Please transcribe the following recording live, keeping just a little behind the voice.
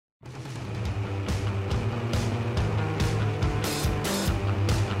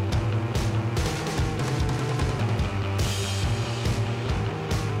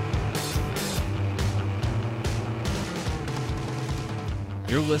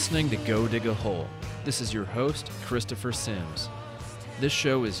listening to Go Dig a Hole. This is your host, Christopher Sims. This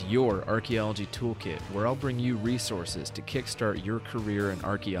show is your archaeology toolkit where I'll bring you resources to kickstart your career in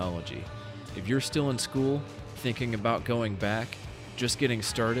archaeology. If you're still in school, thinking about going back, just getting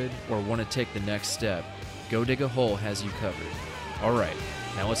started, or want to take the next step, Go Dig a Hole has you covered. All right,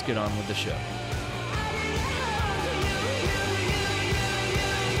 now let's get on with the show.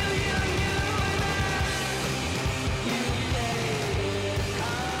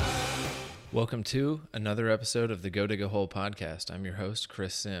 Welcome to another episode of the Go Dig a Hole podcast. I'm your host,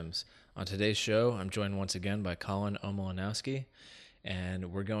 Chris Sims. On today's show, I'm joined once again by Colin Omolanowski,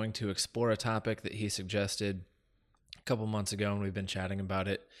 and we're going to explore a topic that he suggested a couple months ago, and we've been chatting about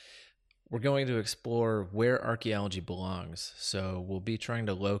it. We're going to explore where archaeology belongs, so we'll be trying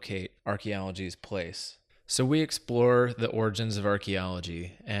to locate archaeology's place. So we explore the origins of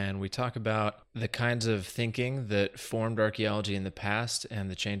archaeology, and we talk about the kinds of thinking that formed archaeology in the past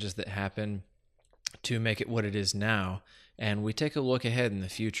and the changes that happened to make it what it is now, and we take a look ahead in the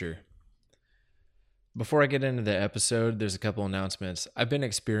future. Before I get into the episode, there's a couple announcements. I've been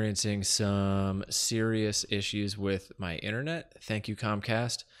experiencing some serious issues with my internet. Thank you,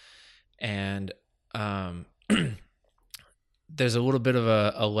 Comcast. And there's a little bit of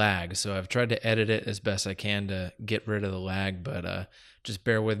a lag, so I've tried to edit it as best I can to get rid of the lag, but just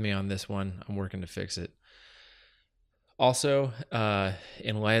bear with me on this one. I'm working to fix it. Also,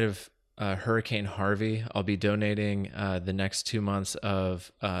 in light of Hurricane Harvey, I'll be donating the next 2 months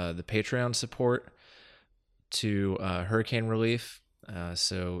of the Patreon support to hurricane relief.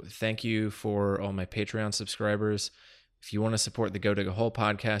 So thank you for all my Patreon subscribers. If you want to support the Go Dig a Hole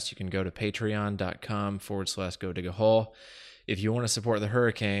podcast, you can go to patreon.com/Go Dig a Hole. If you want to support the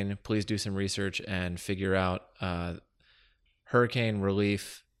hurricane, please do some research and figure out hurricane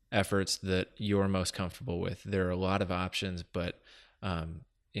relief efforts that you're most comfortable with. There are a lot of options, but some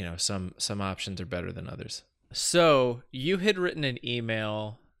options are better than others. So you had written an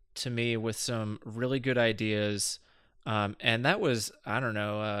email to me with some really good ideas, and that was,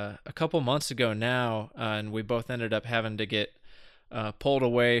 a couple months ago now, and we both ended up having to get pulled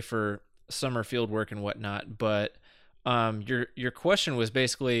away for summer field work and whatnot, but your question was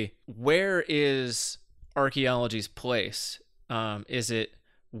basically, where is archaeology's place? Is it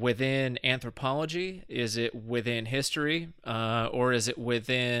within anthropology? Is it within history? Or is it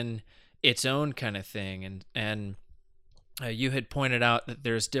within its own kind of thing? And you had pointed out that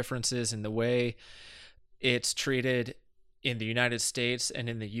there's differences in the way it's treated in the United States and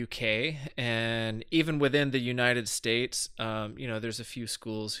in the UK. And even within the United States, there's a few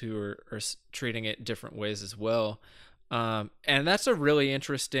schools who are treating it different ways as well. And that's a really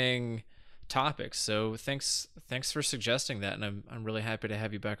interesting topic. So thanks for suggesting that, and I'm really happy to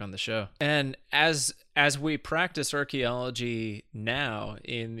have you back on the show. And as we practice archaeology now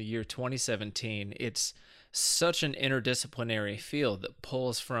in the year 2017, it's such an interdisciplinary field that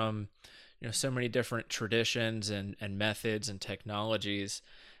pulls from so many different traditions and methods and technologies.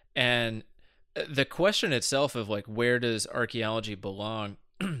 And the question itself of where does archaeology belong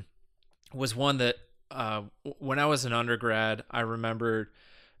was one that when I was an undergrad, I remembered,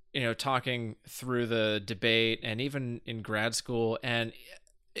 talking through the debate, and even in grad school, and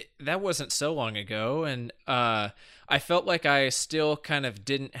that wasn't so long ago. And I felt like I still kind of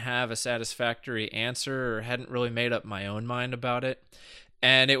didn't have a satisfactory answer, or hadn't really made up my own mind about it.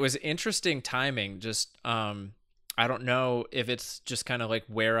 And it was interesting timing. Just, I don't know if it's just kind of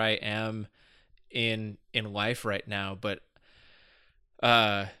where I am in life right now, but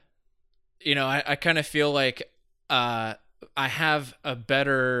I kind of feel like I have a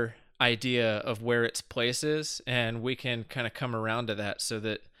better idea of where its place is, and we can kind of come around to that so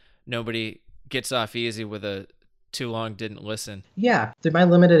that nobody gets off easy with a too long didn't listen. Yeah, through my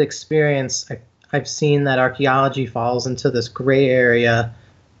limited experience, I've seen that archaeology falls into this gray area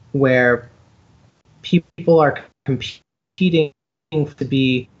where people are competing to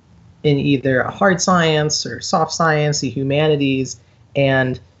be in either a hard science or soft science, the humanities,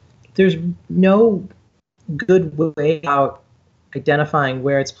 and there's no good way about identifying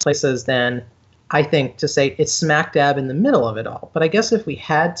where its place is than, I think, to say it's smack dab in the middle of it all. But I guess if we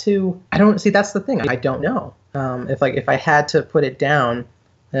had to, that's the thing. I don't know. If I had to put it down,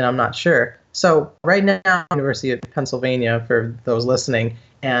 then I'm not sure. So right now, University of Pennsylvania, for those listening,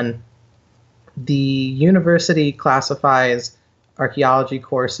 and the university classifies archaeology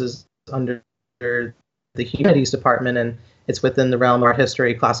courses under the humanities department, and it's within the realm of art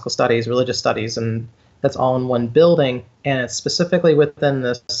history, classical studies, religious studies, and that's all in one building, and it's specifically within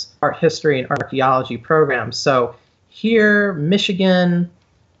this art history and archaeology program. So here, Michigan,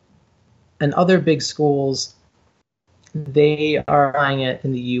 and other big schools they are applying it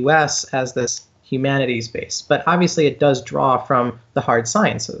in the US as this humanities base. But obviously, it does draw from the hard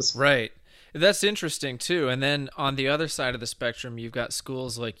sciences. Right. That's interesting too. And then on the other side of the spectrum, you've got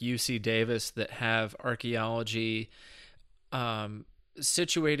schools like UC Davis that have archaeology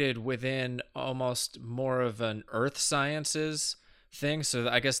situated within almost more of an earth sciences thing. So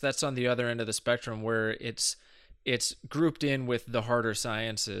I guess that's on the other end of the spectrum where it's grouped in with the harder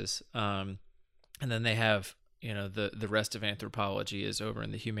sciences, and then they have the rest of anthropology is over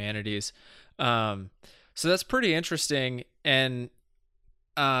in the humanities. So that's pretty interesting, and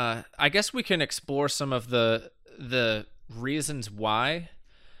I guess we can explore some of the reasons why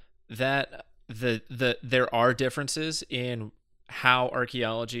that there are differences in how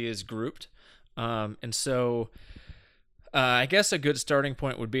archaeology is grouped. And so I guess a good starting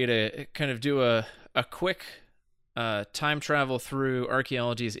point would be to kind of do a quick time travel through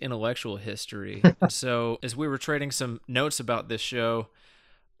archaeology's intellectual history. And so as we were trading some notes about this show,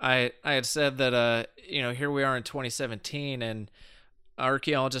 I had said that here we are in 2017, and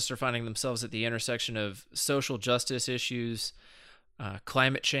archaeologists are finding themselves at the intersection of social justice issues,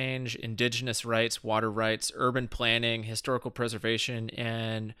 climate change, indigenous rights, water rights, urban planning, historical preservation,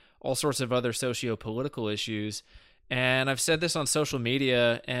 and all sorts of other socio-political issues. And I've said this on social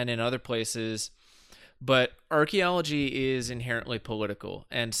media and in other places, but archaeology is inherently political,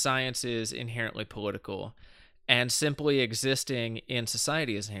 and science is inherently political, and simply existing in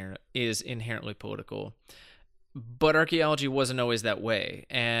society is inherently political. But archaeology wasn't always that way,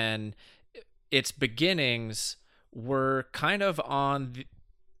 and its beginnings were kind of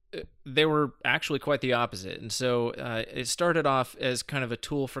they were actually quite the opposite. And so it started off as kind of a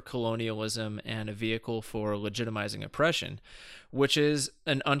tool for colonialism and a vehicle for legitimizing oppression, which is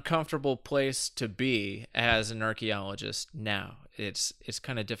an uncomfortable place to be as an archaeologist now. It's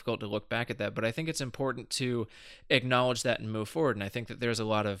kind of difficult to look back at that, but I think it's important to acknowledge that and move forward. And I think that there's a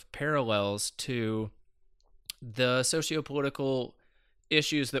lot of parallels to the socio-political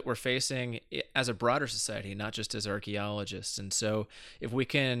issues that we're facing as a broader society, not just as archaeologists. And so if we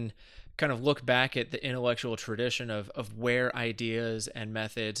can kind of look back at the intellectual tradition of where ideas and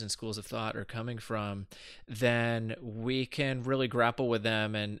methods and schools of thought are coming from, then we can really grapple with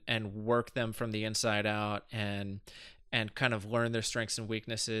them and work them from the inside out, and kind of learn their strengths and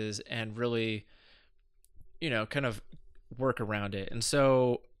weaknesses, and really, kind of work around it. And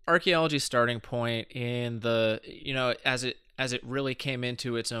so archaeology's starting point in the, as it really came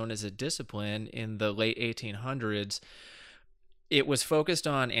into its own as a discipline in the late 1800s, it was focused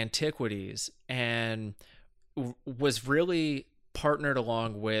on antiquities and was really partnered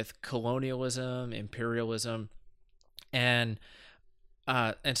along with colonialism, imperialism, and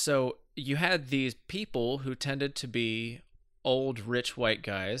so you had these people who tended to be old, rich white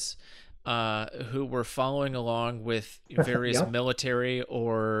guys who were following along with various Yep. military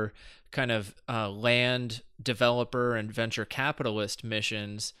or kind of land developer and venture capitalist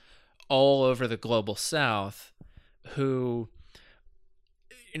missions all over the global south, who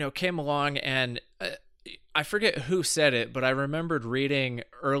came along, and I forget who said it, but I remembered reading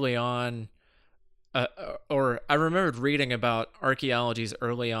early on, or I remembered reading about archaeology's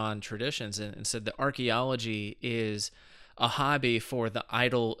early on traditions, and said that archaeology is a hobby for the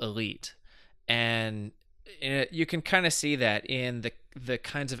idle elite. And you can kind of see that in the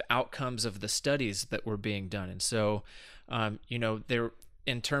kinds of outcomes of the studies that were being done. And so, there,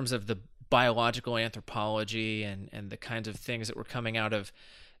 in terms of the biological anthropology and the kinds of things that were coming out of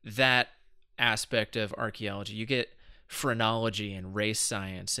that aspect of archaeology, you get phrenology and race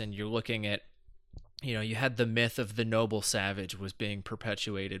science, and you're looking at, you had the myth of the noble savage was being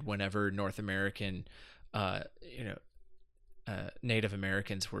perpetuated whenever North American, Native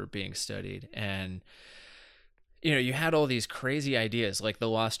Americans were being studied. And you had all these crazy ideas, like the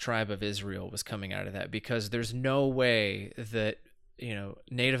Lost Tribe of Israel was coming out of that, because there's no way that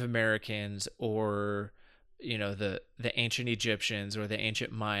Native Americans or the ancient Egyptians or the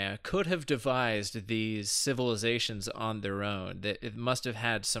ancient Maya could have devised these civilizations on their own. That it must have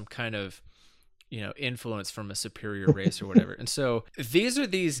had some kind of influence from a superior race or whatever. And so these are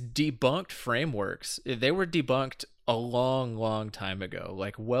these debunked frameworks. They were debunked a long, long time ago,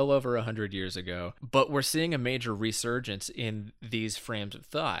 like well over 100 years ago. But we're seeing a major resurgence in these frames of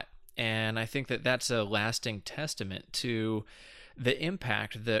thought. And I think that that's a lasting testament to the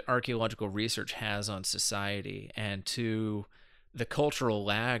impact that archaeological research has on society, and to the cultural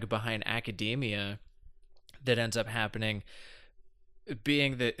lag behind academia that ends up happening,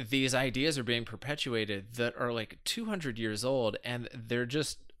 being that these ideas are being perpetuated that are like 200 years old, and they're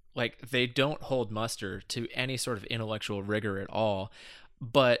just like, they don't hold muster to any sort of intellectual rigor at all.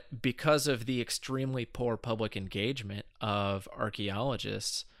 But because of the extremely poor public engagement of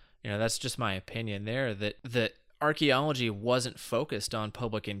archaeologists, that's just my opinion there, that archaeology wasn't focused on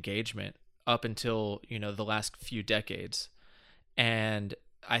public engagement up until, the last few decades. And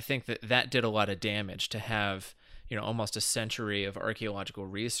I think that did a lot of damage to have, almost a century of archaeological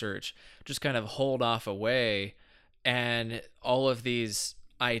research just kind of hold off away. And all of these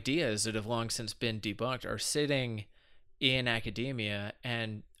ideas that have long since been debunked are sitting in academia.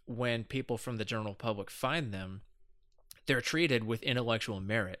 And when people from the general public find them, they're treated with intellectual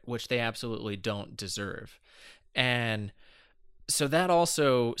merit, which they absolutely don't deserve. And so that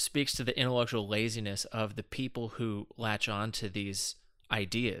also speaks to the intellectual laziness of the people who latch on to these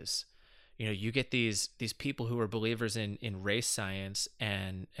ideas. You get these people who are believers in race science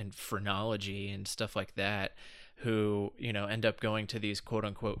and phrenology and stuff like that, who end up going to these quote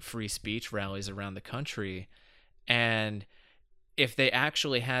unquote free speech rallies around the country. And if they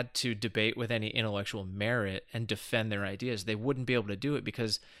actually had to debate with any intellectual merit and defend their ideas, they wouldn't be able to do it,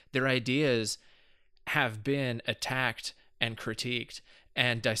 because their ideas have been attacked and critiqued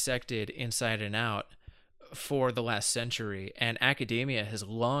and dissected inside and out for the last century, and academia has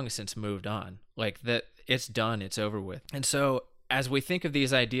long since moved on. Like, that, it's done, it's over with. And so as we think of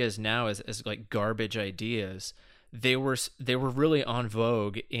these ideas now as like garbage ideas, they were really on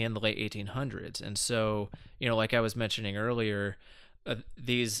vogue in the late 1800s. And so, like I was mentioning earlier,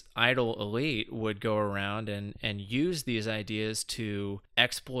 these idle elite would go around and use these ideas to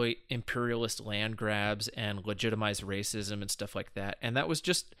exploit imperialist land grabs and legitimize racism and stuff like that. And that was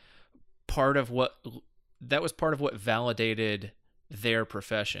just part of what validated their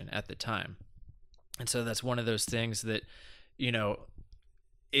profession at the time. And so that's one of those things that,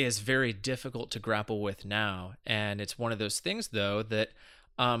 is very difficult to grapple with now. And it's one of those things, though, that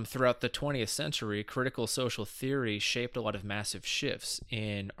throughout the 20th century, critical social theory shaped a lot of massive shifts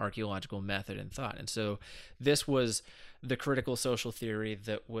in archaeological method and thought. And so this was the critical social theory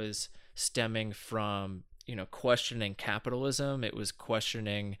that was stemming from, questioning capitalism. It was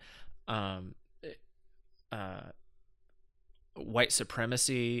questioning white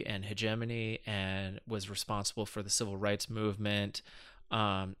supremacy and hegemony, and was responsible for the civil rights movement.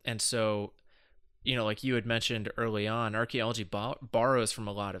 And so, like you had mentioned early on, archaeology borrows from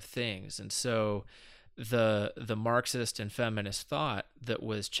a lot of things. And so the Marxist and feminist thought that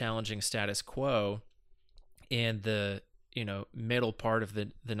was challenging status quo in the, middle part of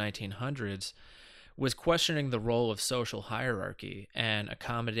the 1900s was questioning the role of social hierarchy and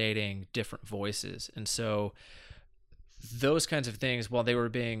accommodating different voices. And so those kinds of things, while they were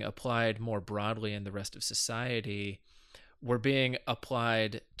being applied more broadly in the rest of society, were being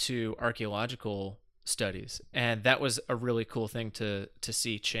applied to archaeological studies. And that was a really cool thing to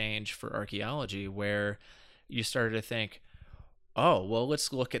see change for archaeology, where you started to think, oh, well,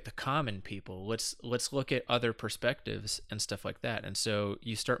 let's look at the common people. Let's look at other perspectives and stuff like that. And so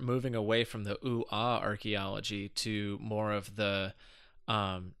you start moving away from the ooh-ah archaeology to more of the,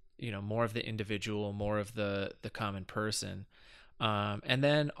 more of the individual, more of the common person. And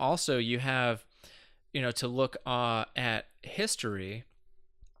then also you have, to look at history.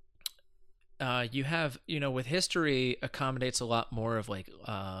 You have, with history accommodates a lot more of like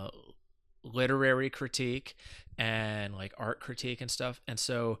literary critique and like art critique and stuff. And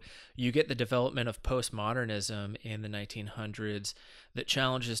so you get the development of postmodernism in the 1900s that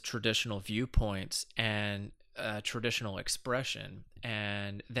challenges traditional viewpoints and traditional expression.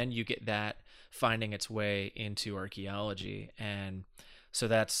 And then you get that finding its way into archaeology. And so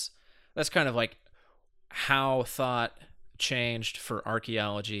that's kind of like how thought changed for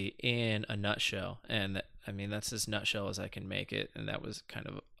archaeology in a nutshell. And that's as nutshell as I can make it. And that was kind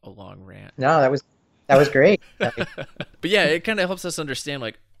of a long rant. No, that was great. But yeah, it kind of helps us understand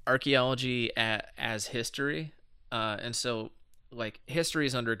like archaeology as history. And so like history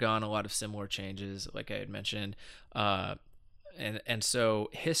has undergone a lot of similar changes, like I had mentioned. And so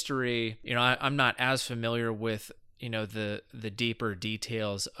history, I'm not as familiar with, the deeper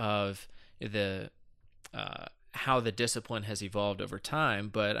details of the, how the discipline has evolved over time,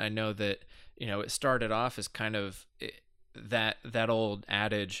 but I know that it started off as kind of that old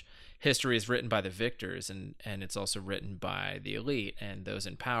adage, history is written by the victors, and it's also written by the elite and those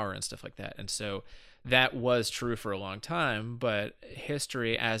in power and stuff like that. And so that was true for a long time, but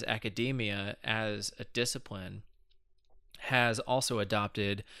history as academia, as a discipline, has also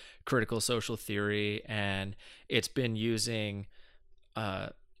adopted critical social theory, and it's been using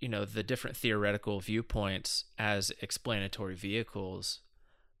the different theoretical viewpoints as explanatory vehicles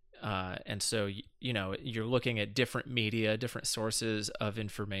And so, you know, you're looking at different media, different sources of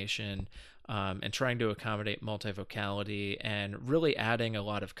information, and trying to accommodate multivocality and really adding a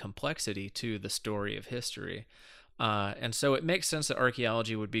lot of complexity to the story of history. And so it makes sense that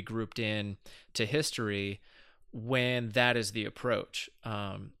archaeology would be grouped in to history when that is the approach,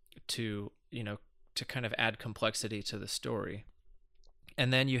 to, you know, to kind of add complexity to the story.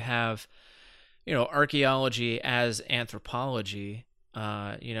 And then you have, you know, archaeology as anthropology,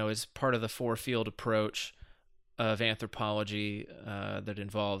 you know, is part of the four field approach of anthropology, that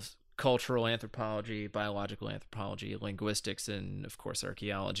involves cultural anthropology, biological anthropology, linguistics, and of course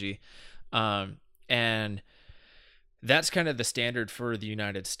archaeology. And that's kind of the standard for the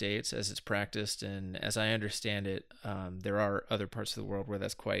United States as it's practiced. And as I understand it, there are other parts of the world where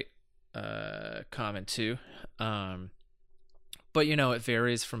that's quite common too. But, you know, it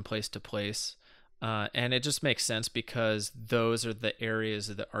varies from place to place. And it just makes sense because those are the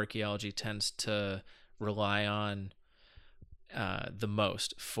areas that archaeology tends to rely on the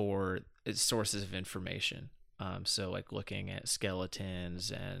most for its sources of information. So like looking at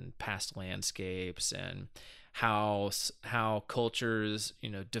skeletons and past landscapes and how cultures, you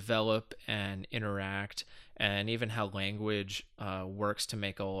know, develop and interact, and even how language works to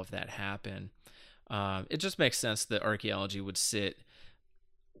make all of that happen. It just makes sense that archaeology would sit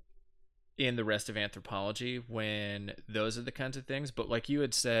in the rest of anthropology when those are the kinds of things. But like you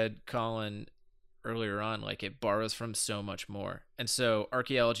had said, Colin, earlier on, like it borrows from so much more. And so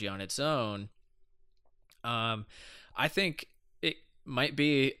archaeology on its own, I think it might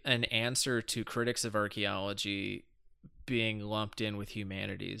be an answer to critics of archaeology being lumped in with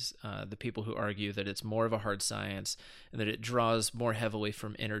humanities, the people who argue that it's more of a hard science and that it draws more heavily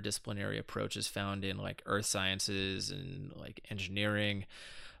from interdisciplinary approaches found in like earth sciences and like engineering.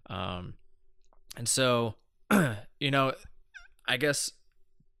 And so, you know, I guess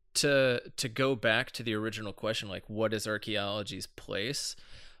to go back to the original question, like what is archaeology's place?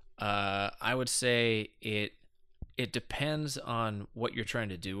 I would say it depends on what you're trying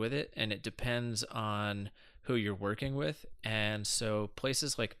to do with it, and it depends on who you're working with. And so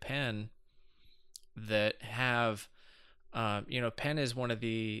places like Penn that have, you know, Penn is one of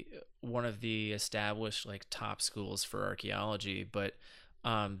the established like top schools for archaeology, but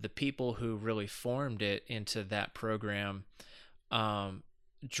the people who really formed it into that program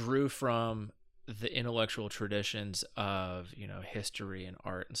drew from the intellectual traditions of, you know, history and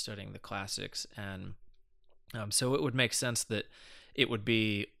art and studying the classics. And so it would make sense that it would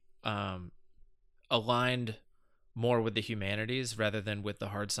be aligned more with the humanities rather than with the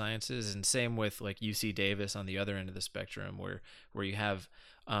hard sciences. And same with like UC Davis on the other end of the spectrum, where you have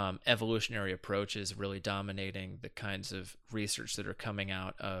evolutionary approaches really dominating the kinds of research that are coming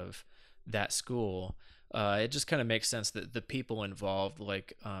out of that school. It just kind of makes sense that the people involved,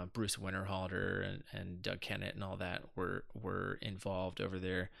 like Bruce Winterhalter and Doug Kennett and all that, were involved over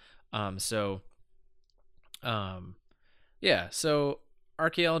there. Yeah. So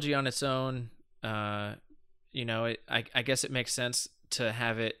archaeology on its own, you know, I guess it makes sense to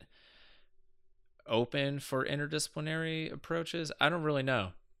have it open for interdisciplinary approaches. I don't really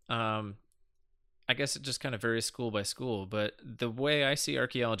know. I guess it just kind of varies school by school, but the way I see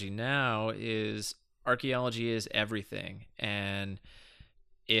archaeology now is archaeology is everything. And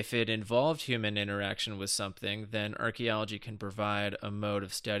if it involved human interaction with something, then archaeology can provide a mode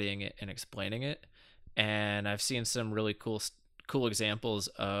of studying it and explaining it. And I've seen some really cool examples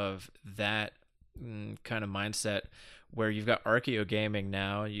of that kind of mindset where you've got archaeogaming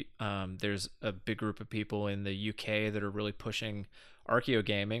now. There's a big group of people in the UK that are really pushing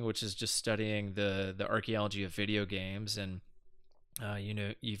archaeogaming, which is just studying the archaeology of video games. And you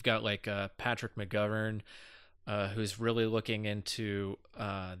know, you've got like Patrick McGovern, who's really looking into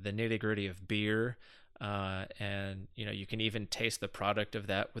the nitty-gritty of beer. And you know, you can even taste the product of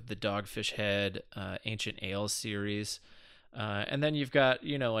that with the Dogfish Head Ancient Ales series. And then you've got,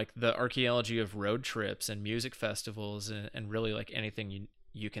 you know, like the archaeology of road trips and music festivals and really like anything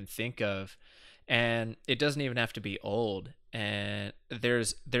you can think of. And it doesn't even have to be old. And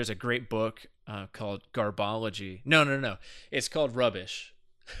there's a great book called Garbology. No. It's called Rubbish.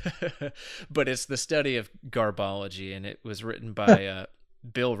 But it's the study of garbology, and it was written by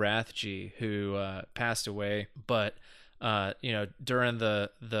Bill Rathje, who passed away. But you know, during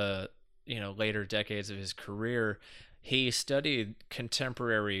the you know, later decades of his career, he studied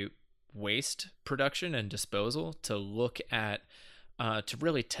contemporary waste production and disposal to look at to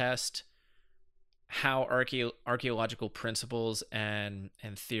really test how archaeological principles and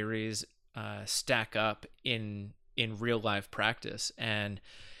theories stack up in real life practice. And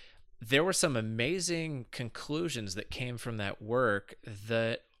there were some amazing conclusions that came from that work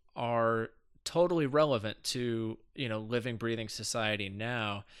that are totally relevant to, living, breathing society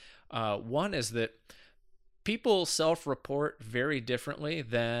now. One is that people self-report very differently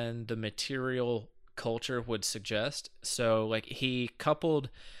than the material culture would suggest. So like he coupled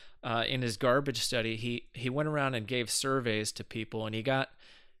in his garbage study, he went around and gave surveys to people, and he got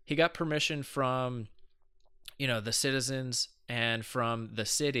permission from the citizens and from the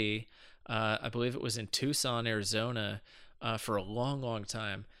city. I believe it was in Tucson, Arizona, for a long, long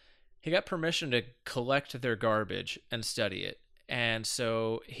time. He got permission to collect their garbage and study it. And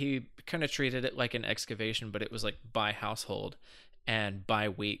so he kind of treated it like an excavation, but it was like by household and by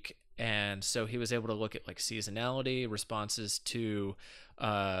week. And so he was able to look at like seasonality, responses to,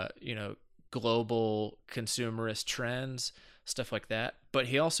 global consumerist trends, stuff like that. But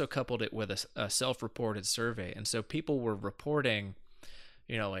he also coupled it with a self-reported survey. And so people were reporting,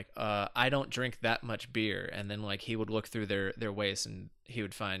 like, I don't drink that much beer. And then like he would look through their waste and he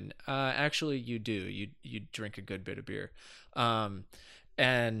would find, actually you do, you drink a good bit of beer.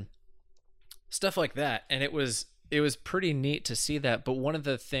 And stuff like that. And it was pretty neat to see that. But one of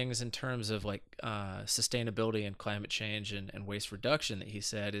the things in terms of like sustainability and climate change and waste reduction that he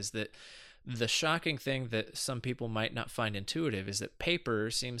said is that the shocking thing that some people might not find intuitive is that paper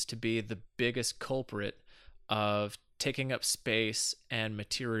seems to be the biggest culprit of taking up space and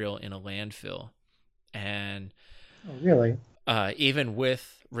material in a landfill. And Oh, really? even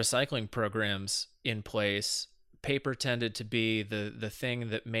with recycling programs in place, paper tended to be the thing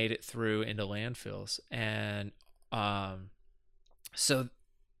that made it through into landfills. And so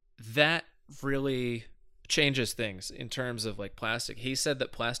that really changes things in terms of like plastic. He said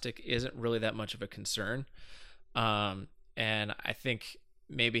that plastic isn't really that much of a concern. And I think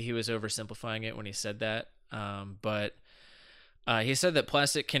maybe he was oversimplifying it when he said that. But he said that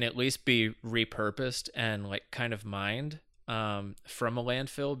plastic can at least be repurposed and like kind of mined from a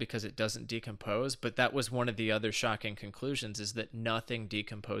landfill because it doesn't decompose. But that was one of the other shocking conclusions, is that nothing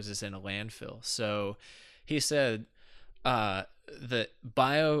decomposes in a landfill. So he said that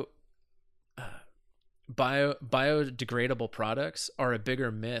biodegradable products are a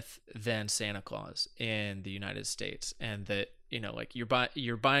bigger myth than Santa Claus in the United States, and that like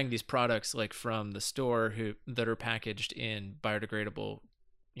you're buying these products like from the store that are packaged in biodegradable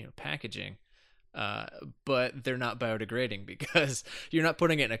packaging, but they're not biodegrading because you're not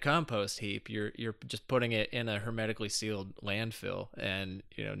putting it in a compost heap. You're just putting it in a hermetically sealed landfill, and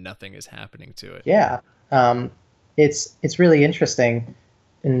nothing is happening to it. Yeah. It's really interesting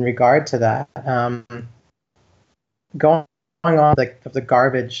in regard to that. Going on the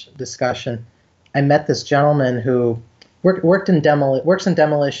garbage discussion, I met this gentleman who works in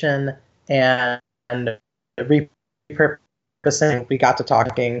demolition and repurposing. We got to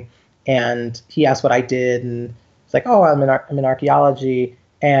talking, and he asked what I did, and it's like, oh, I'm in archaeology,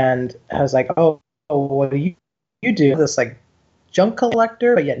 and I was like, oh, what do you do? This like junk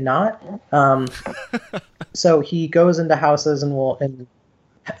collector, but yet not. So he goes into houses and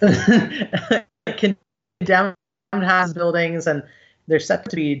condemn house buildings, and they're set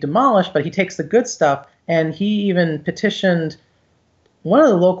to be demolished, but he takes the good stuff, and he even petitioned one of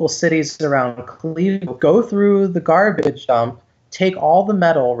the local cities around Cleveland, go through the garbage dump, take all the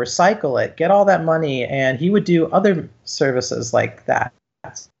metal, recycle it, get all that money, and he would do other services like that.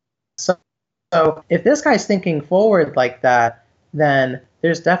 So if this guy's thinking forward like that, then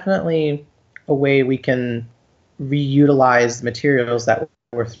there's definitely a way we can reutilize materials that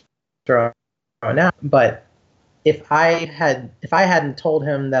were thrown out. But if I hadn't told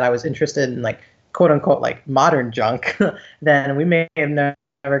him that I was interested in like quote unquote like modern junk, then we may have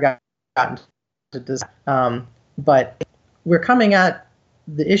never gotten to this. But we're coming at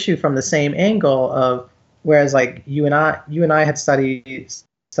the issue from the same angle of, whereas like you and I had studied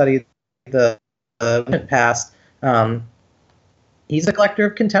the past. He's a collector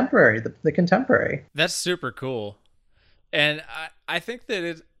of contemporary, the contemporary. That's super cool. And I think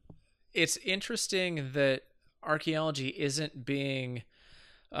that it's interesting that archaeology isn't being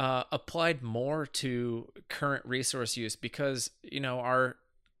applied more to current resource use, because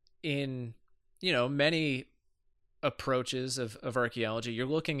many approaches of archaeology, you're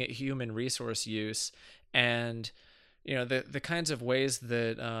looking at human resource use and the kinds of ways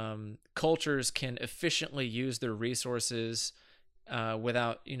that cultures can efficiently use their resources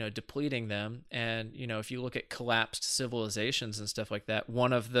without depleting them. And if you look at collapsed civilizations and stuff like that,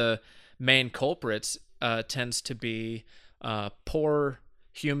 one of the main culprits tends to be poor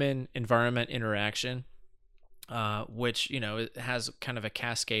human environment interaction, which it has kind of a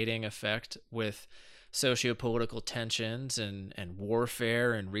cascading effect with socio-political tensions and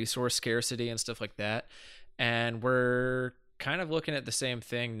warfare and resource scarcity and stuff like that. And we're kind of looking at the same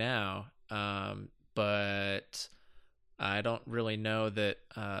thing now, but I don't really know that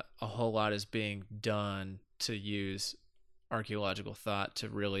a whole lot is being done to use archaeological thought to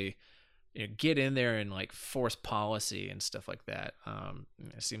really, get in there and like force policy and stuff like that.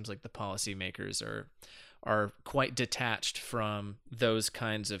 It seems like the policymakers are quite detached from those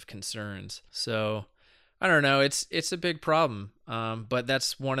kinds of concerns. So I don't know. It's a big problem, but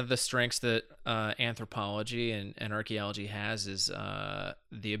that's one of the strengths that anthropology and archaeology has is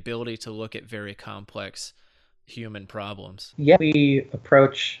the ability to look at very complex human problems. Yeah, we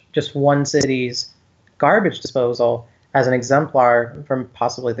approach just one city's garbage disposal as an exemplar from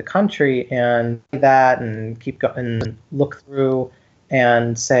possibly the country, and that and keep going and look through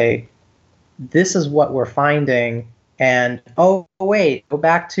and say, this is what we're finding, and oh wait, go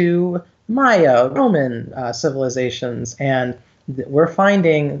back to Maya, Roman civilizations, and we're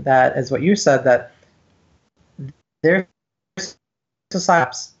finding that, as what you said, that their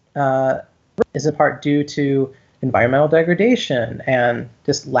society is in part due to environmental degradation and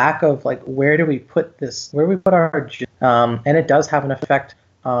just lack of like, where do we put this, where do we put our, and it does have an effect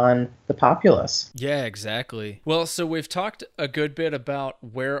on the populace. Yeah, exactly. Well, so we've talked a good bit about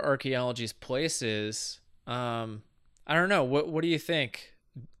where archaeology's place is. I don't know. What do you think?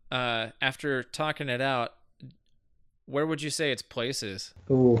 After talking it out, where would you say its place is?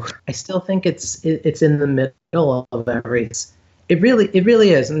 Ooh, I still think it's in the middle of everything. It really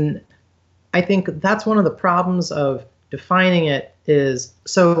is, and I think that's one of the problems of defining it is,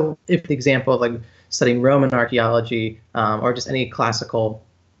 so if the example of like studying Roman archaeology or just any classical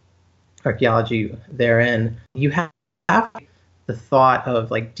archaeology therein, you have the thought of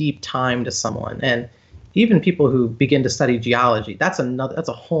like deep time to someone, and even people who begin to study geology, that's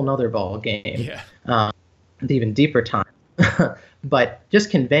a whole nother ball game. Yeah. Even deeper time. But just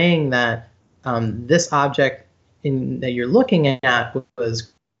conveying that this object that you're looking at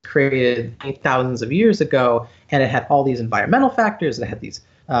was created thousands of years ago, and it had all these environmental factors. It had these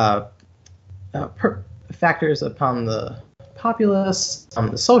factors upon the populace,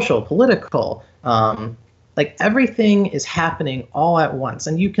 the social, political, like everything is happening all at once,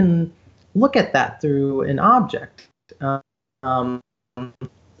 and you can look at that through an object.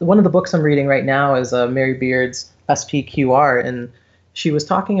 One of the books I'm reading right now is Mary Beard's SPQR, and she was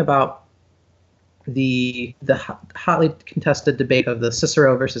talking about the hotly contested debate of the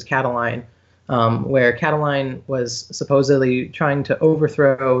Cicero versus Catiline, where Catiline was supposedly trying to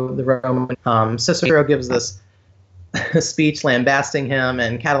overthrow the Roman. Cicero gives this speech lambasting him,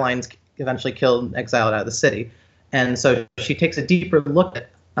 and Catiline's eventually killed, exiled out of the city. And so she takes a deeper look at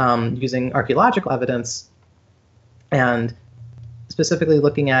using archaeological evidence and specifically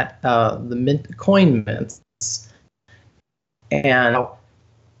looking at the coin mints, and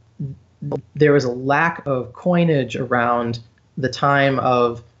there was a lack of coinage around the time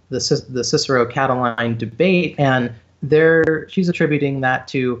of the Cicero-Catiline debate, and she's attributing that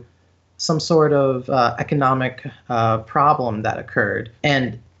to some sort of economic problem that occurred.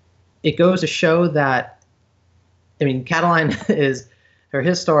 And it goes to show that, I mean, Catiline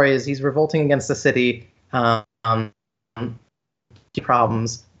his story is he's revolting against the city,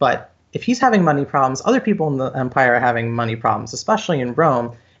 problems, but if he's having money problems, other people in the empire are having money problems, especially in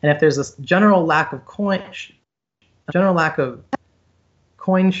Rome. And if there's this general lack of coin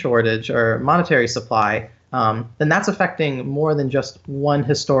shortage or monetary supply, then that's affecting more than just one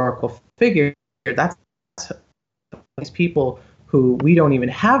historical figure. That's these people who we don't even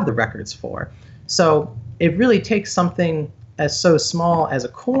have the records for. So it really takes something as so small as a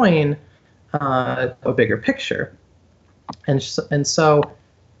coin, a bigger picture. And so,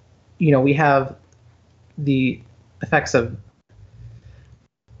 we have the effects of,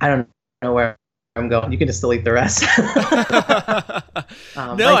 I don't know where I'm going. You can just delete the rest.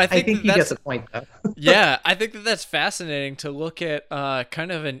 No, I think you get the point, though. Yeah, I think that's fascinating to look at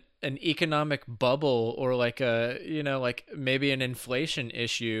kind of an economic bubble, or like like maybe an inflation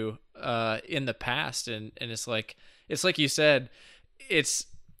issue in the past, and it's like you said,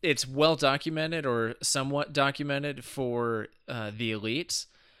 it's well documented or somewhat documented for the elites,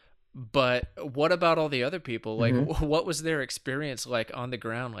 but what about all the other people? Like, what was their experience like on the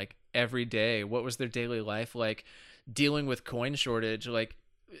ground, like every day? What was their daily life like dealing with coin shortage? Like,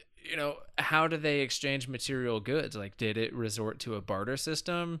 how do they exchange material goods? Like, did it resort to a barter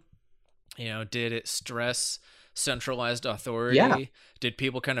system? Did it stress centralized authority? Yeah. Did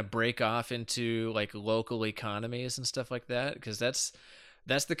people kind of break off into like local economies and stuff like that? Because that's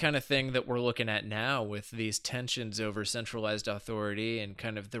the kind of thing that we're looking at now with these tensions over centralized authority and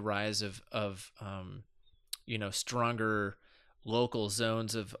kind of the rise of stronger local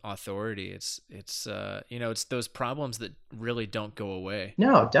zones of authority. It's you know, it's those problems that really don't go away.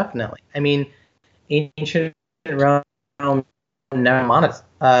 No, definitely. I mean, ancient Rome never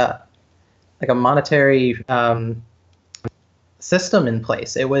like a monetary system in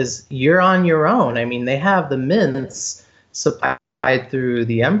place. It was you're on your own. I mean, they have the mints supplied through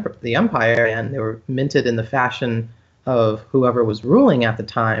the empire, and they were minted in the fashion of whoever was ruling at the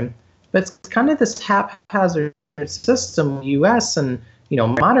time. But it's kind of this haphazard system, U.S. and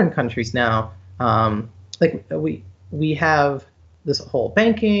modern countries now. Like we have this whole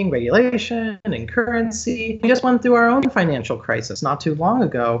banking regulation and currency. We just went through our own financial crisis not too long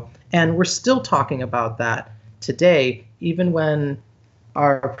ago, and we're still talking about that today, even when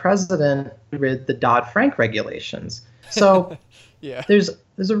our president rid the Dodd-Frank regulations. So Yeah. there's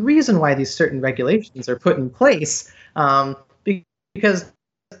a reason why these certain regulations are put in place, because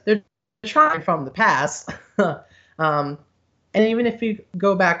they're trying from the past. um, and even if you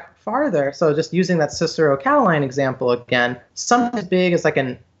go back farther, so just using that Cicero Catiline example again, something as big as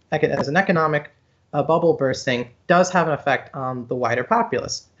as an economic bubble bursting does have an effect on the wider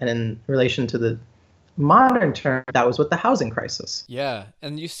populace. And in relation to the modern term, that was with the housing crisis. Yeah,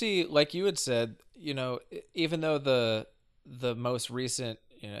 and you see, like you had said, you know, even though the most recent,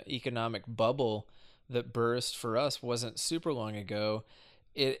 you know, economic bubble that burst for us wasn't super long ago,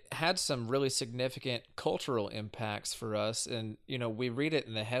 it had some really significant cultural impacts for us. And you know, we read it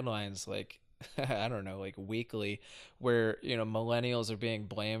in the headlines like I don't know, like weekly, where you know millennials are being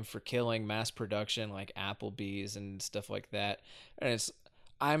blamed for killing mass production like Applebee's and stuff like that. And it's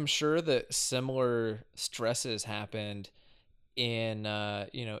I'm sure that similar stresses happened in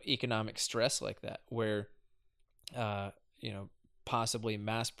you know, economic stress like that, where you know, possibly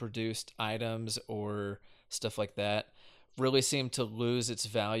mass produced items or stuff like that really seem to lose its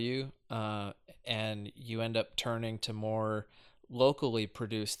value, and you end up turning to more locally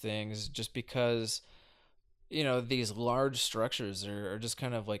produced things just because you know these large structures are just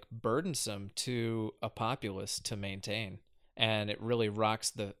kind of like burdensome to a populace to maintain, and it really rocks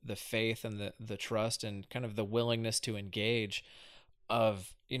the faith and the trust and kind of the willingness to engage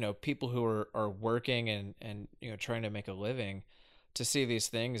of you know people who are working and you know trying to make a living, to see these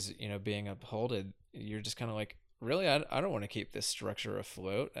things you know being upholded. You're just kind of like, really, I don't want to keep this structure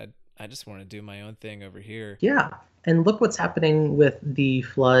afloat. I just want to do my own thing over here. Yeah. And look what's happening with the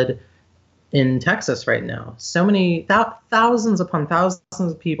flood in Texas right now. So many thousands upon thousands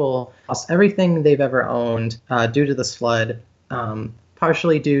of people lost everything they've ever owned due to this flood,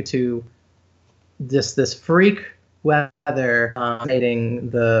 partially due to this freak weather hitting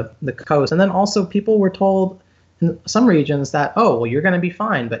the coast. And then also people were told in some regions that, oh, well, you're going to be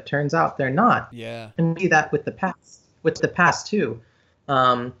fine, but turns out they're not. Yeah. And we see that with the past too,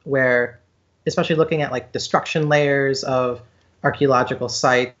 where especially looking at like destruction layers of archaeological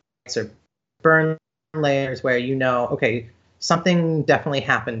sites or burn layers where okay, something definitely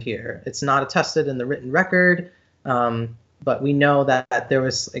happened here. It's not attested in the written record, but we know that there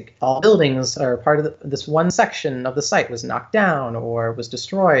was like all buildings or part of this one section of the site was knocked down or was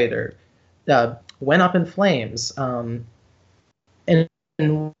destroyed or went up in flames. And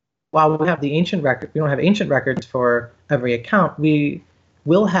while we have the ancient record, we don't have ancient records for every account. We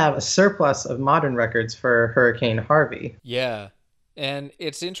will have a surplus of modern records for Hurricane Harvey. Yeah. And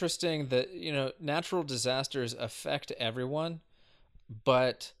it's interesting that, you know, natural disasters affect everyone,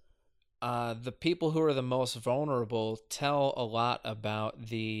 but the people who are the most vulnerable tell a lot about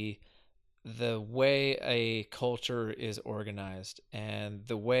the way a culture is organized, and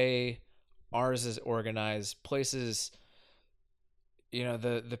the way ours is organized places, you know,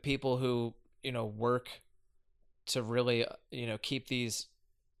 the people who, you know, work to really, you know, keep these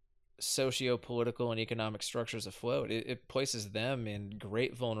socio-political and economic structures afloat. It places them in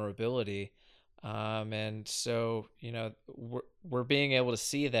great vulnerability, and so you know we're being able to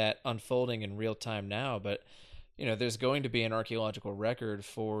see that unfolding in real time now. But you know, there's going to be an archaeological record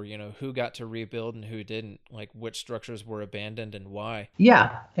for you know who got to rebuild and who didn't, like which structures were abandoned and why.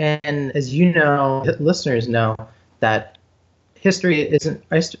 Yeah, and as you know, listeners know that history, and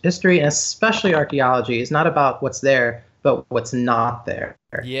especially archaeology, is not about what's there, but what's not there.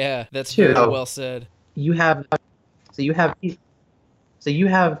 Yeah, that's too. very well said. You have you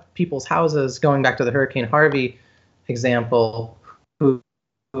have people's houses, going back to the Hurricane Harvey example, who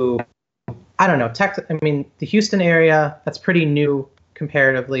I don't know, Texas. I mean, the Houston area, that's pretty new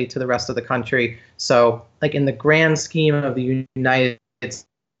comparatively to the rest of the country. So, like in the grand scheme of the United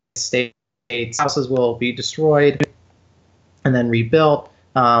States, houses will be destroyed and then rebuilt.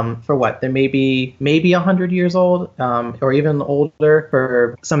 For what? They may be maybe 100 years old, or even older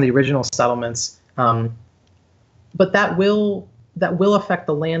for some of the original settlements. But that will that will affect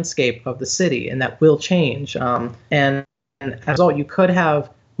the landscape of the city, and that will change. And as a result, you could have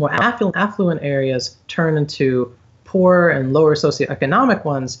more affluent areas turn into poor and lower socioeconomic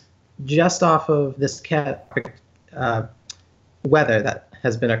ones just off of this uh, weather that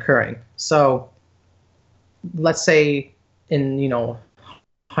has been occurring. So let's say in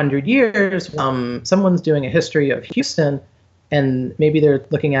 100 years, someone's doing a history of Houston, and maybe they're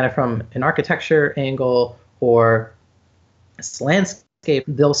looking at it from an architecture angle or a landscape.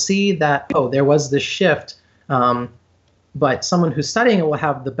 They'll see that, oh, there was this shift, but someone who's studying it will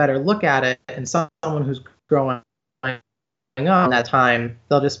have the better look at it, and someone who's growing up in that time,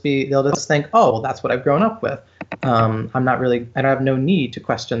 they'll just think, oh, well, that's what I've grown up with. I don't have no need to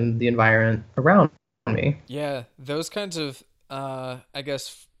question the environment around me. Yeah, those kinds of, I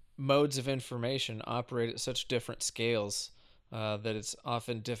guess, modes of information operate at such different scales that it's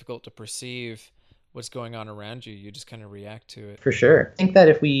often difficult to perceive what's going on around you. You just kind of react to it. For sure. I think that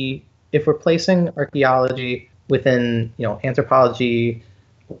if we're placing archaeology within anthropology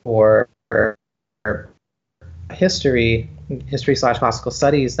or history / classical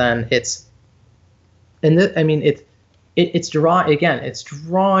studies, then it's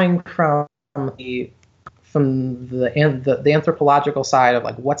drawing from the anthropological side of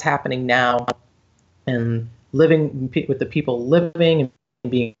like what's happening now and living with the people living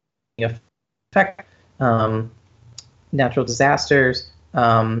and being affected, natural disasters,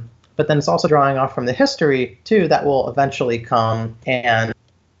 but then it's also drawing off from the history too that will eventually come, and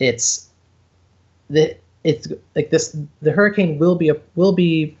it's like this. The hurricane will be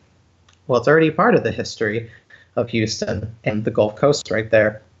well, it's already part of the history of Houston and the Gulf Coast right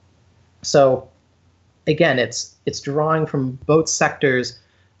there. So again, it's drawing from both sectors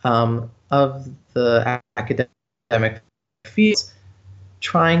of the academic fields,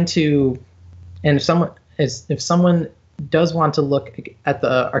 trying to, and if someone does want to look at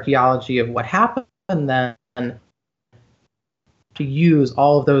the archaeology of what happened, then to use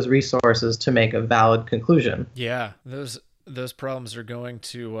all of those resources to make a valid conclusion. Yeah, those problems are going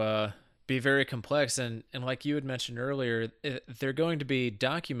to be very complex, and like you had mentioned earlier, they're going to be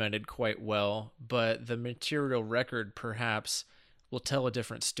documented quite well, but the material record perhaps will tell a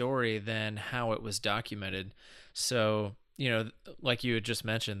different story than how it was documented. So, like you had just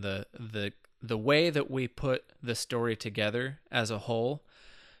mentioned, the way that we put the story together as a whole,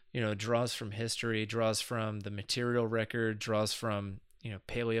 draws from history, draws from the material record, draws from,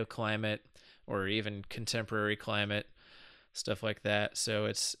 paleoclimate or even contemporary climate, stuff like that. So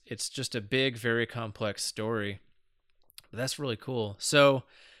it's just a big, very complex story. But that's really cool. So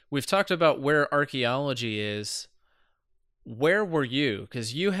we've talked about where archaeology is. Where were you?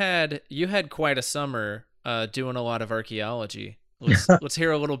 Because you had quite a summer doing a lot of archaeology. Let's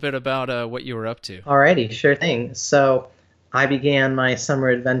hear a little bit about what you were up to. Alrighty, sure thing. So I began my summer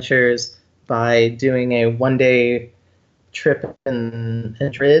adventures by doing a one-day trip in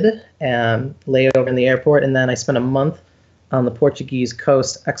Madrid and layover in the airport, and then I spent a month on the Portuguese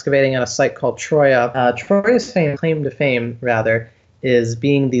coast excavating at a site called Troia. Troya's claim to fame, rather, is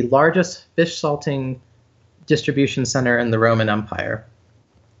being the largest fish salting distribution center in the Roman Empire.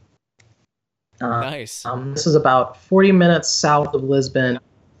 Nice. This is about 40 minutes south of Lisbon,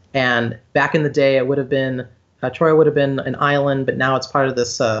 and back in the day, it would have been Troy would have been an island, but now it's part of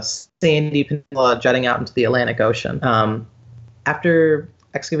this sandy peninsula jutting out into the Atlantic Ocean. After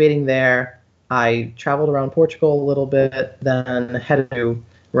excavating there, I traveled around Portugal a little bit, then headed to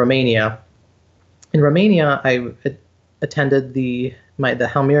Romania. In Romania, I attended the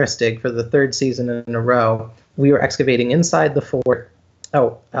Halmyras dig for the third season in a row. We were excavating inside the fort.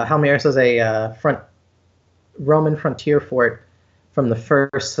 Halmyras is a Roman frontier fort from the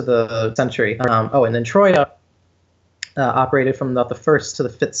 1st to the century. And then Troia operated from about the 1st to the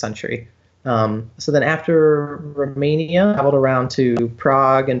 5th century. So then after Romania, I traveled around to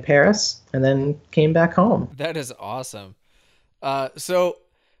Prague and Paris, and then came back home. That is awesome. So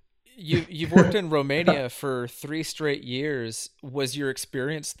you've worked in Romania for 3 straight years. Was your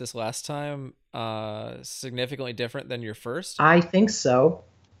experience this last time significantly different than your first? I think so.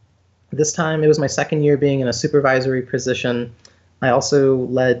 This time it was my second year being in a supervisory position. I also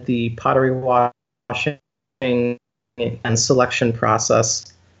led the pottery washing and selection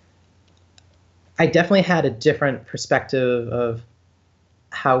process. I definitely had a different perspective of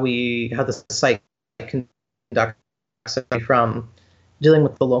how the site conducts, from dealing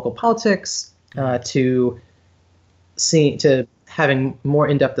with the local politics to having more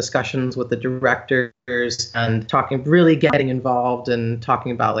in-depth discussions with the directors and getting involved and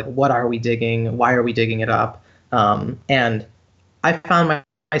talking about like what are we digging, why are we digging it up, and I found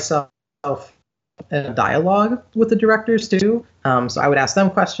myself a dialogue with the directors too. So I would ask them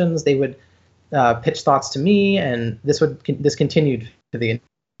questions. They would pitch thoughts to me, and this continued for the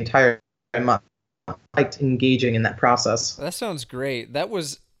entire month. I liked engaging in that process. That sounds great. That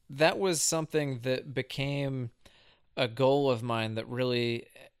was something that became a goal of mine that really,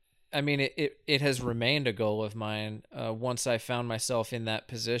 I mean, it has remained a goal of mine once I found myself in that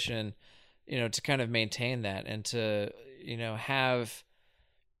position, to kind of maintain that and to,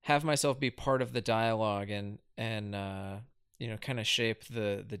 have myself be part of the dialogue and kind of shape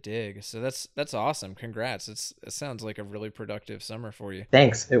the dig. So that's awesome. Congrats. It sounds like a really productive summer for you.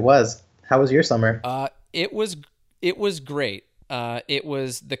 Thanks. It was. How was your summer? It was great. It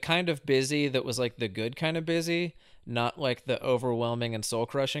was the kind of busy that was like the good kind of busy, not like the overwhelming and soul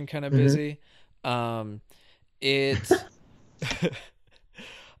crushing kind of Hmm. busy. It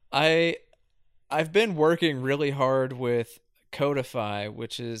I I've been working really hard with Codify,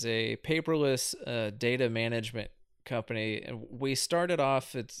 which is a paperless data management company. And we started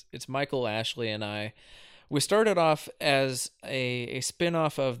off. It's Michael Ashley and I. We started off as a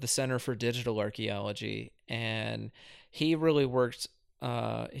spin-off of the Center for Digital Archaeology, and he really worked.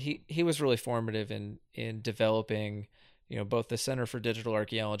 He was really formative in developing, both the Center for Digital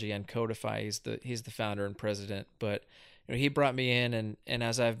Archaeology and Codify. He's the founder and president, but he brought me in, and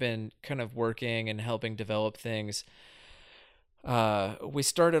as I've been kind of working and helping develop things, we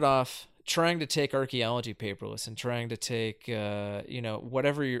started off trying to take archaeology paperless and trying to take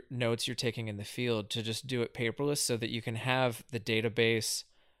whatever your notes you're taking in the field to just do it paperless so that you can have the database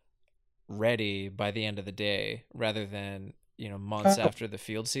ready by the end of the day rather than months Oh, after the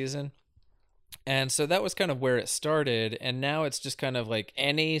field season. And so that was kind of where it started, and now it's just kind of like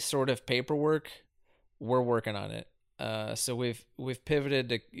any sort of paperwork, we're working on it. So we've pivoted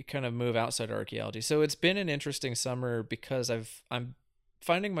to kind of move outside archaeology. So it's been an interesting summer because I'm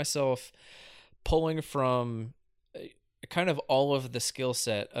finding myself pulling from kind of all of the skill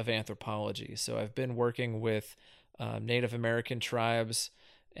set of anthropology. So I've been working with Native American tribes,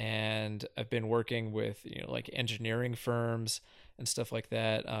 and I've been working with like engineering firms and stuff like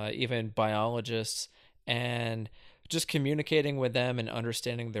that, even biologists, and just communicating with them and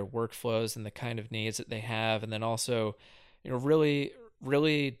understanding their workflows and the kind of needs that they have, and then also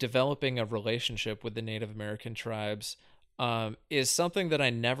really developing a relationship with the Native American tribes is something that I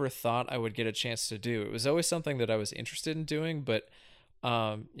never thought I would get a chance to do. It was always something that I was interested in doing, but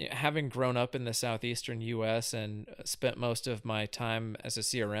having grown up in the southeastern U.S. and spent most of my time as a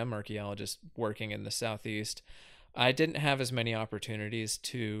CRM archaeologist working in the southeast, I didn't have as many opportunities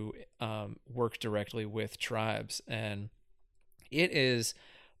to work directly with tribes, and it is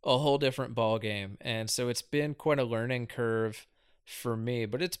a whole different ball game. And so it's been quite a learning curve for me,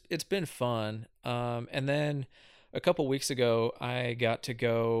 but it's been fun. And then a couple weeks ago, I got to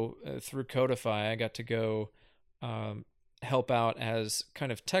go through Codify. I got to go um, help out as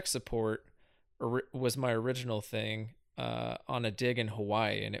kind of tech support. Was my original thing on a dig in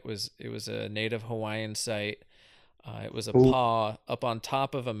Hawaii, and it was a native Hawaiian site. It was a ooh, paw up on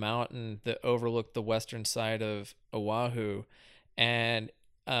top of a mountain that overlooked the western side of Oahu, and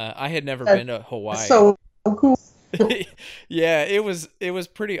I had never been to that's Hawaii. so cool. Yeah, it was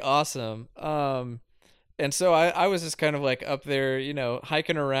pretty awesome. And so I was just kind of like up there,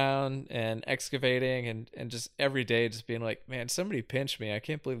 hiking around and excavating and just every day just being like, man, somebody pinch me. I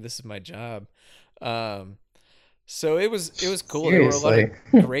can't believe this is my job. Um, so it was cool. There were a lot of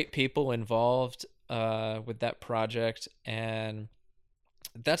Seriously. great people involved with that project, and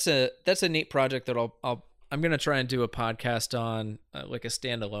that's a neat project that I'm gonna try and do a podcast on, like a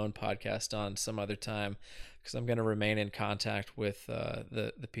standalone podcast on some other time, because I'm gonna remain in contact with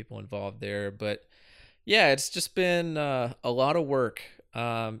the people involved there. But yeah, it's just been a lot of work.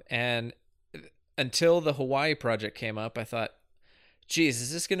 And until the Hawaii project came up, I thought, geez,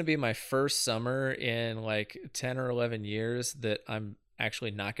 is this going to be my first summer in like 10 or 11 years that I'm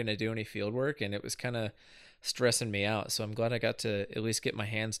actually not going to do any field work? And it was kind of stressing me out. So I'm glad I got to at least get my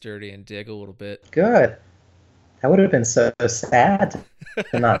hands dirty and dig a little bit. Good. That would have been so sad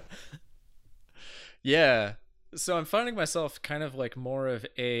to not. Yeah. So I'm finding myself kind of like more of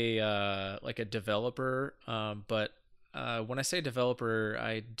a like a developer, but when I say developer,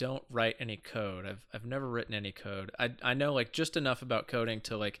 I don't write any code. I've never written any code. I know like just enough about coding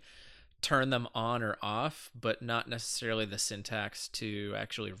to like turn them on or off, but not necessarily the syntax to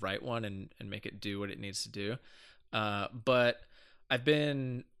actually write one and make it do what it needs to do. But I've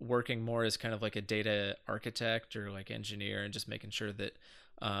been working more as kind of like a data architect or like engineer, and just making sure that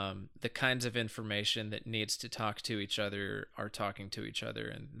the kinds of information that needs to talk to each other are talking to each other,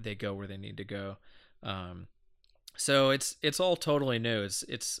 and they go where they need to go. Um, So it's all totally new.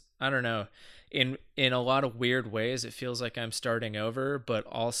 It's I don't know. In a lot of weird ways it feels like I'm starting over, but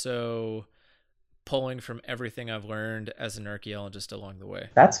also pulling from everything I've learned as an archaeologist along the way.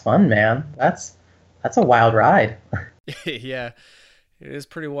 That's fun, man. That's a wild ride. Yeah, it is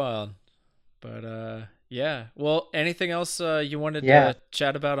pretty wild. But yeah. Well, anything else you wanted Yeah. to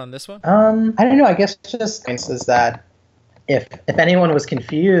chat about on this one? I don't know. I guess just is that if anyone was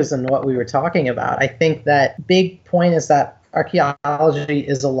confused on what we were talking about, I think that big point is that archaeology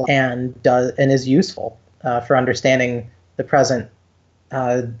is a and is useful for understanding the present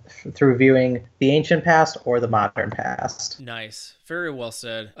through viewing the ancient past or the modern past. Nice. Very well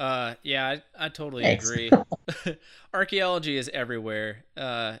said. Yeah, I totally Thanks. agree. Archaeology is everywhere.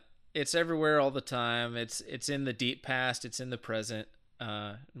 It's everywhere all the time. It's in the deep past, it's in the present.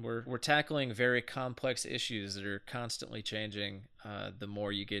 We're tackling very complex issues that are constantly changing the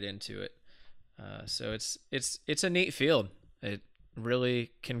more you get into it. So it's a neat field. It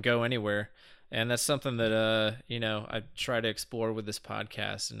really can go anywhere, and that's something that I try to explore with this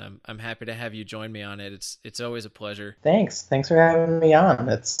podcast. And I'm happy to have you join me on it. It's always a pleasure. Thanks for having me on.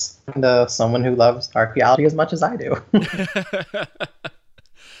 It's someone who loves archaeology as much as I do.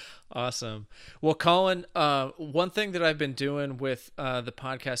 Awesome. Well, Colin, one thing that I've been doing with the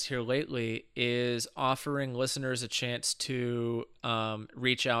podcast here lately is offering listeners a chance to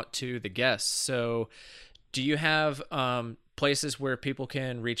reach out to the guests. So, do you have places where people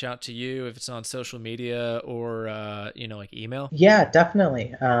can reach out to you if it's on social media or like email? Yeah,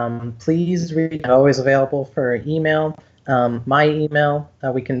 definitely. Please read. Always available for email. My email,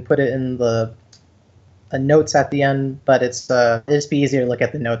 we can put it in the notes at the end, but it's be easier to look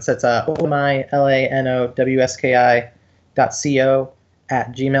at the notes. It's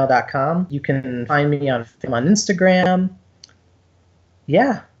omilanowski.co@gmail.com. You can find me on Instagram.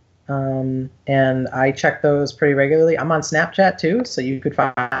 Yeah. And I check those pretty regularly. I'm on Snapchat too, so you could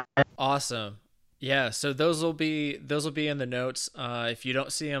find. Awesome. Yeah, so those will be in the notes. If you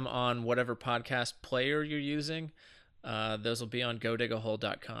don't see them on whatever podcast player you're using, those will be on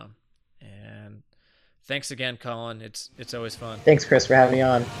godigahole.com. And thanks again, Colin. It's always fun. Thanks, Chris, for having me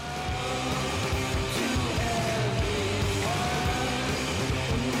on.